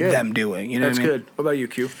passionate about them doing. You know That's what I mean? good. What about you,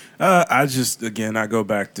 Q? I go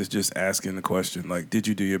back to just asking the question, like, did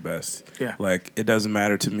you do your best? Yeah. Like, it doesn't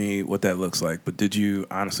matter to me what that looks like, but did you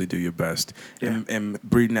honestly do your best? Yeah. And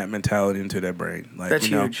breeding that mentality into their brain. Like, That's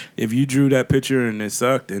huge. If you drew that picture and it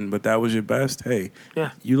sucked, but that was your best, hey,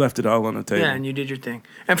 you left it all on the table. Yeah, and you did your thing.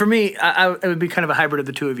 And for me, it would be kind of a hybrid of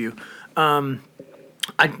the two of you.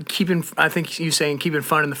 I think you saying keeping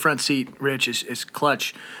fun in the front seat, Rich, is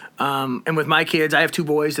clutch. And with my kids, I have 2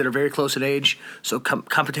 boys that are very close in age, so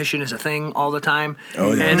competition is a thing all the time.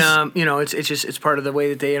 Oh, yes. And it's part of the way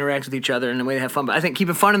that they interact with each other and the way they have fun. But I think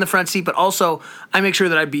keeping fun in the front seat, but also I make sure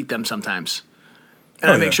that I beat them sometimes.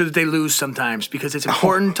 And I make sure that they lose sometimes because it's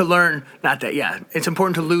important to learn. It's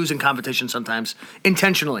important to lose in competition sometimes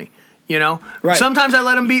intentionally. You know, right. Sometimes I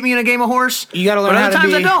let them beat me in a game of horse. You got to learn but how other to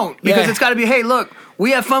times be. I don't because yeah. it's got to be. Hey, look,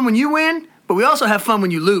 we have fun when you win, but we also have fun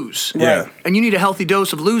when you lose. Yeah. And you need a healthy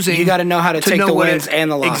dose of losing. You got to know how to take the wins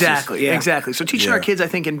and the losses. Exactly. So teaching our kids, I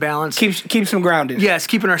think, in balance keeps them grounded. Yes,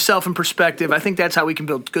 keeping ourselves in perspective. I think that's how we can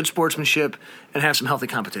build good sportsmanship and have some healthy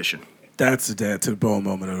competition. That's the dad to the bone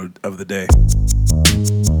moment of the day.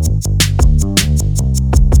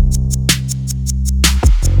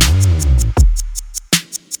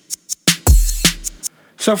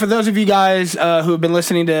 So for those of you guys who have been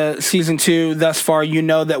listening to season 2 thus far, you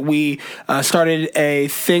know that we started a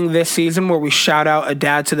thing this season where we shout out a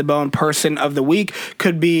dad to the bone person of the week.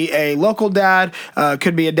 Could be a local dad,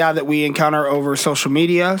 could be a dad that we encounter over social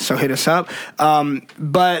media, so hit us up.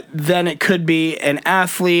 But then it could be an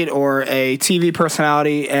athlete or a TV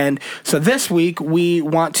personality. And so this week we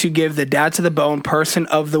want to give the dad to the bone person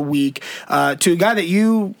of the week to a guy that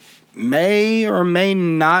you may or may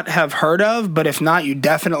not have heard of, but if not, you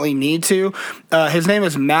definitely need to. His name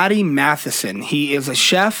is Matty Matheson. He is a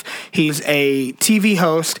chef, he's a TV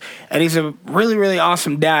host, and he's a really, really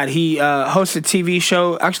awesome dad. He hosts a TV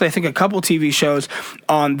show, actually I think a couple TV shows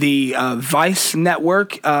on the Vice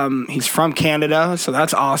network. He's from Canada, so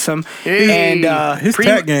that's awesome. Hey. And his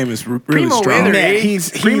tag game is really strong. Weather, Man, eh? he's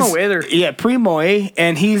Primo weather. Yeah, primo,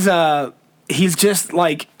 and he's just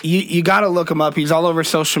like, you got to look him up. He's all over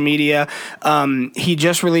social media. He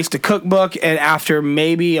just released a cookbook, and after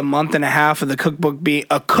maybe a month and a half of the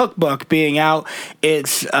cookbook being out,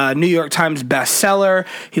 it's a New York Times bestseller.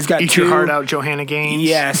 He's got Eat Your Heart Out, Johanna Gaines.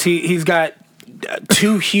 Yes, he's got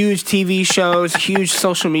 2 huge TV shows, huge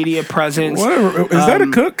social media presence. Whatever. Is that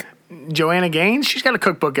a cook? Joanna Gaines, she's got a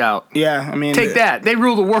cookbook out. Yeah, I mean, Take that. They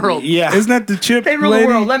rule the world. Yeah, Isn't that the chip They rule lady?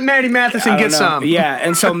 the world. Let Matty Matheson I don't get know. some. Yeah,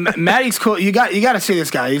 and so Matty's cool. You got to see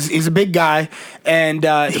this guy. He's a big guy, and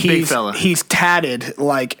big fella. He's tatted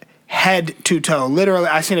like head to toe. Literally,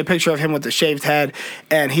 I seen a picture of him with a shaved head,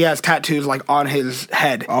 and he has tattoos like on his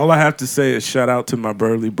head. All I have to say is shout out to my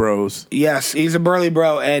burly bros. Yes, he's a burly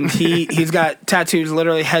bro, and he's got tattoos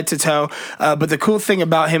literally head to toe. But the cool thing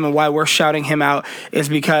about him and why we're shouting him out is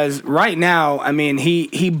because right now, I mean,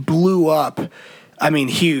 he blew up. I mean,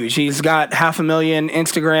 huge. He's got 500,000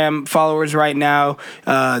 Instagram followers right now.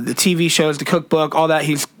 The TV shows, the cookbook, all that.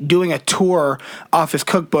 He's doing a tour off his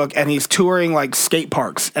cookbook, and he's touring like skate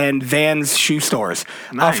parks and Vans shoe stores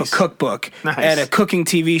off a cookbook and a cooking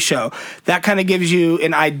TV show. That kind of gives you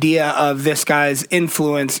an idea of this guy's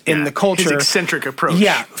influence in the culture. His eccentric approach.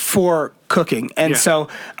 Yeah, for cooking. And so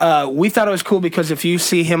we thought it was cool because if you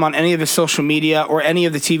see him on any of his social media or any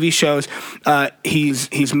of the TV shows,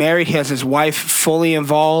 he's married. He has his wife fully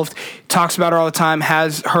involved, talks about her all the time,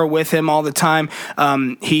 has her with him all the time.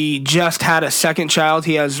 He just had a second child.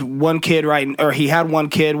 He has one kid, he had one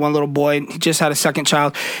kid, one little boy. He just had a second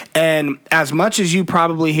child. And as much as you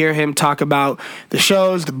probably hear him talk about the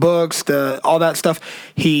shows, the books, all that stuff,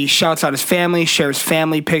 he shouts out his family, shares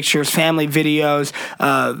family pictures, family videos,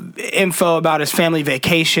 info about his family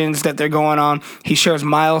vacations that they're going on. He shares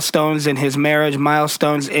milestones in his marriage,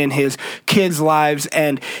 milestones in his kids' lives,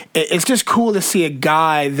 and it's just cool to see a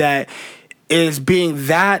guy that is being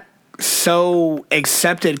that so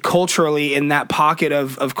accepted culturally in that pocket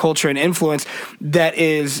of culture and influence, that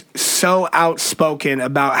is so outspoken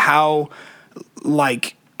about how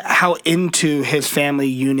into his family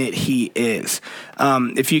unit he is.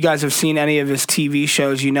 If you guys have seen any of his TV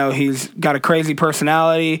shows, you know he's got a crazy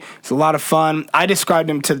personality. It's a lot of fun. I described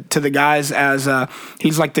him to the guys as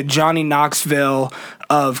he's like the Johnny Knoxville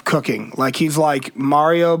of cooking. Like he's like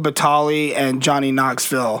Mario Batali and Johnny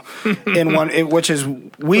Knoxville in one, which is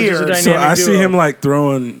weird. So I see him like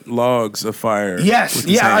throwing logs of fire. Yes,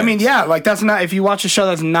 yeah. I mean, yeah. Like that's not. If you watch the show,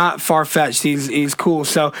 that's not far fetched. He's cool.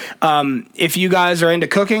 So if you guys are into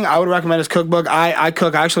cooking, I would recommend his cookbook. I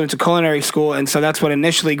cook. I actually went to culinary school, and so that's what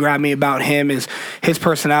initially grabbed me about him. Is his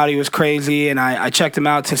personality was crazy, and I checked him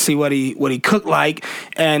out to see what he cooked like,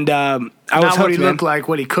 and I was Not what he hooked, man. looked like,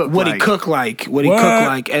 what he cooked What like. he cooked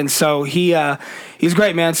like, and so he's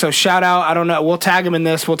great, man. So shout out. I don't know. We'll tag him in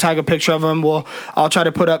this. We'll tag a picture of him. I'll try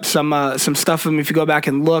to put up some stuff of him. If you go back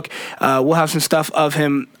and look, we'll have some stuff of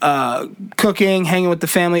him cooking, hanging with the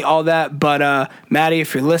family, all that. But Maddie,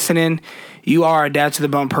 if you're listening, you are a Dad to the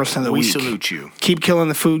Bone person of the week. We salute you. Keep killing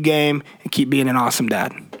the food game and keep being an awesome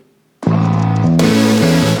dad.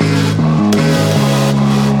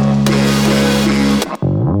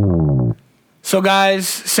 So, guys,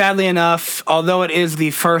 sadly enough, although it is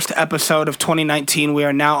the first episode of 2019, we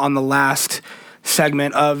are now on the last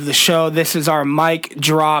segment of the show. This is our mic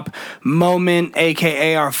drop moment,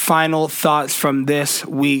 a.k.a. our final thoughts from this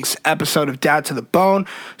week's episode of Dad to the Bone.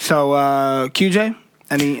 So, QJ,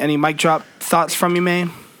 any mic drop thoughts from you,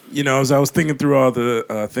 man? You know, as I was thinking through all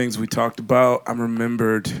the things we talked about, I'm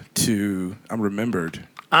remembered. I'm remembered.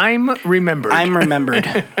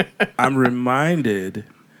 I'm reminded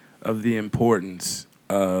of the importance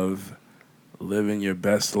of living your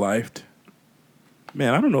best life.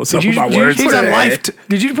 Man, I don't know what's up with my words today.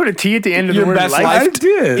 Did you put a T at the end of Your the word best life? life? I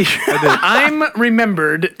did. I'm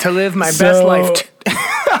remembered to live my best life.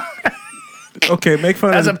 Okay, make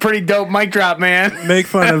fun That's of a pretty dope mic drop, man. make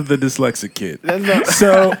fun of the dyslexic kid.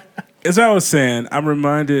 So, as I was saying, I'm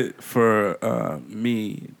reminded for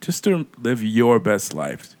me just to live your best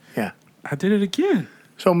life. Yeah. I did it again.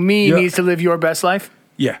 So needs to live your best life?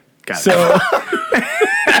 Yeah. Got it. So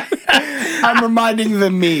I'm reminding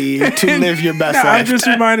the me to live your best I'm life. just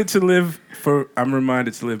reminded to live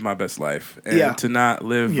my best life and to not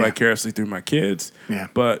live Yeah. vicariously through my kids,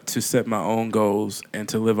 but to set my own goals and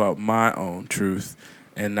to live out my own truth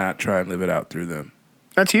and not try and live it out through them.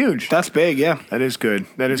 That's huge. That's big, yeah. That is good.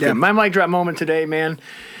 Good. My mic drop moment today, man,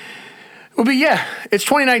 will be, it's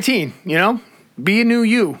 2019, you know? Be a new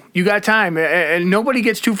you. You got time. And nobody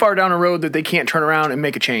gets too far down a road that they can't turn around and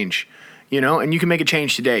make a change, you know? And you can make a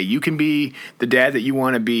change today. You can be the dad that you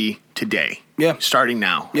want to be today. Yeah. Starting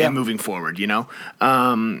now Yeah. and moving forward, you know?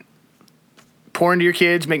 Pour into your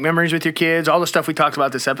kids, make memories with your kids, all the stuff we talked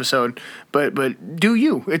about this episode. But do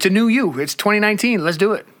you. It's a new you. It's 2019. Let's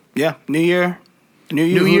do it. Yeah, new year. New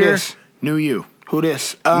you. New Who year, dis? new you. Who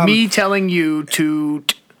dis? Me telling you to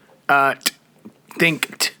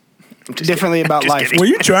think differently about life. kidding. Were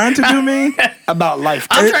you trying to do me? About life.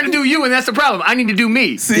 I'm trying to do you, and that's the problem. I need to do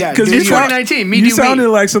me. See, Yeah, because do you you. 2019, me you do sounded me.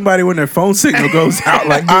 like somebody when their phone signal goes out.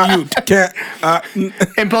 Like you can't.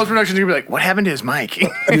 In post production, you're gonna be like, "What happened to his mic?"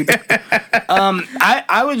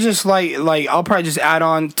 I would just like I'll probably just add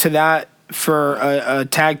on to that for a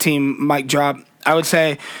tag team mic drop. I would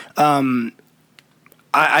say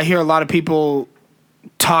I hear a lot of people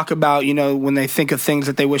talk about, you know, when they think of things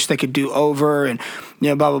that they wish they could do over and, you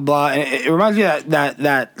know, blah, blah, blah. And it reminds me of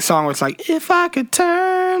that song where it's like, if I could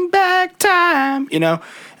turn back time, you know?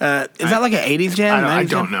 Is that like an 80s jam? I 90s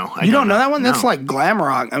don't jam? know. You don't know that one? No. That's like glam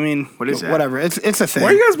rock. I mean, What is that? Whatever. It's a thing. Why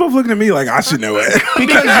are you guys both looking at me like I should know it?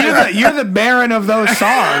 Because you're the baron of those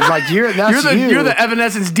songs. Like you're the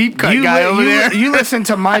Evanescence deep cut guy over there. You listen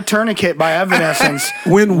to My Tourniquet by Evanescence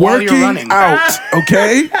When while you're working running. out,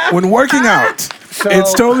 okay? When working out.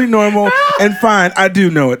 It's totally normal and fine. I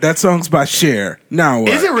do know it. That song's by Cher. Now what?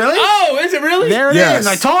 Is it really? Oh, is it really? There it Yes. is.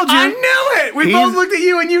 I told you. I knew it. We He's- both looked at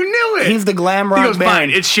you and you knew it. He's the glam He rock goes, fine,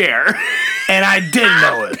 band, it's Cher. and I did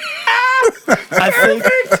know it. I think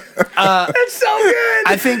That's so good.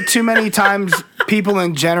 I think too many times people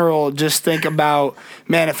in general just think about,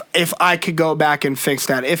 man, if I could go back and fix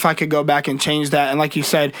that, if I could go back and change that. And like you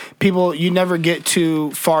said, you never get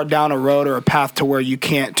too far down a road or a path to where you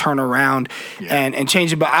can't turn around and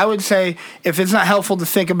change it. But I would say if it's not helpful to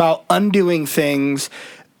think about undoing things,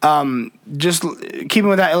 just keeping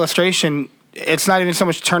with that illustration, it's not even so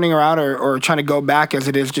much turning around or trying to go back as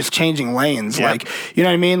it is just changing lanes. Yeah. Like, you know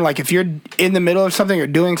what I mean? Like if you're in the middle of something or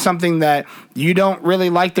doing something that you don't really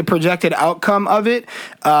like the projected outcome of it,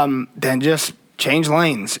 then just change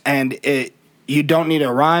lanes. And you don't need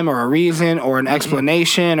a rhyme or a reason or an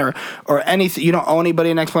explanation or anything. You don't owe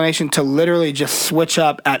anybody an explanation to literally just switch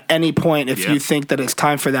up at any point if you think that it's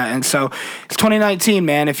time for that. And so it's 2019,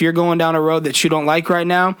 man. If you're going down a road that you don't like right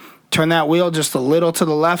now, turn that wheel just a little to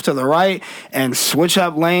the left or the right and switch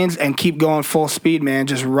up lanes and keep going full speed, man.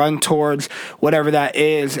 Just run towards whatever that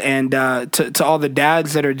is. And to all the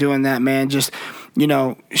dads that are doing that, man, just, you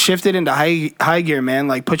know, shift it into high gear, man.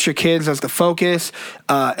 Like put your kids as the focus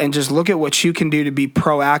and just look at what you can do to be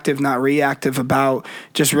proactive, not reactive about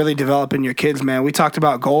just really developing your kids, man. We talked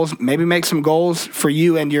about goals. Maybe make some goals for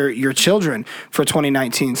you and your children for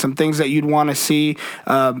 2019. Some things that you'd want to see,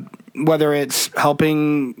 whether it's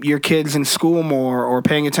helping your kids in school more or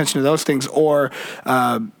paying attention to those things or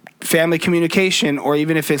family communication, or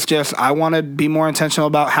even if it's just I want to be more intentional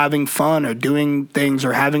about having fun or doing things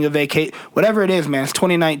or having a vacate, whatever it is, man. It's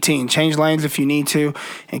 2019. Change lanes if you need to,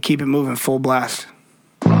 and keep it moving full blast.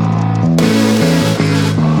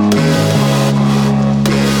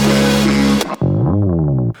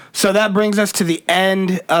 So that brings us to the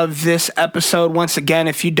end of this episode. Once again,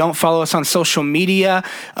 if you don't follow us on social media,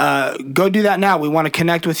 go do that now. We want to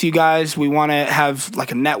connect with you guys. We want to have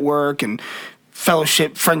like a network and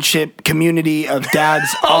fellowship, friendship, community of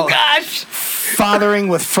dads. Oh, gosh. Fathering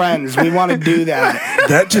with friends. We want to do that.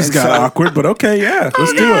 That just got awkward, but okay, yeah,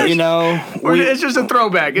 let's do it. You know, it's just a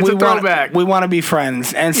throwback. It's a throwback. We want to be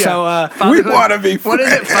friends. And so we want to be friends. What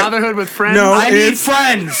is it? Fatherhood with friends? No, I need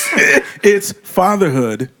friends. It's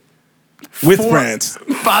fatherhood with friends.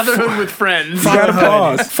 Fatherhood with friends. You gotta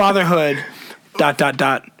pause. Fatherhood. ...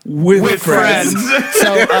 With friends.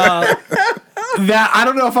 So that I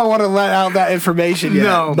don't know if I want to let out that information yet.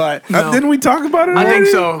 No, but Didn't we talk about it? I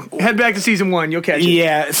think already? so. Head back to season 1. You'll catch it.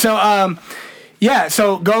 Yeah. So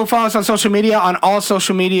so go follow us on social media. On all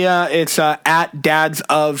social media, it's at Dads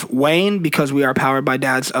of Wayne, because we are powered by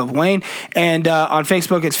Dads of Wayne. And on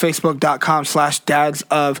Facebook, it's facebook.com/Dads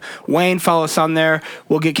of Wayne. Follow us on there.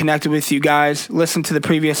 We'll get connected with you guys. Listen to the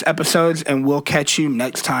previous episodes, and we'll catch you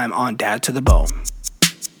next time on Dad to the Bone.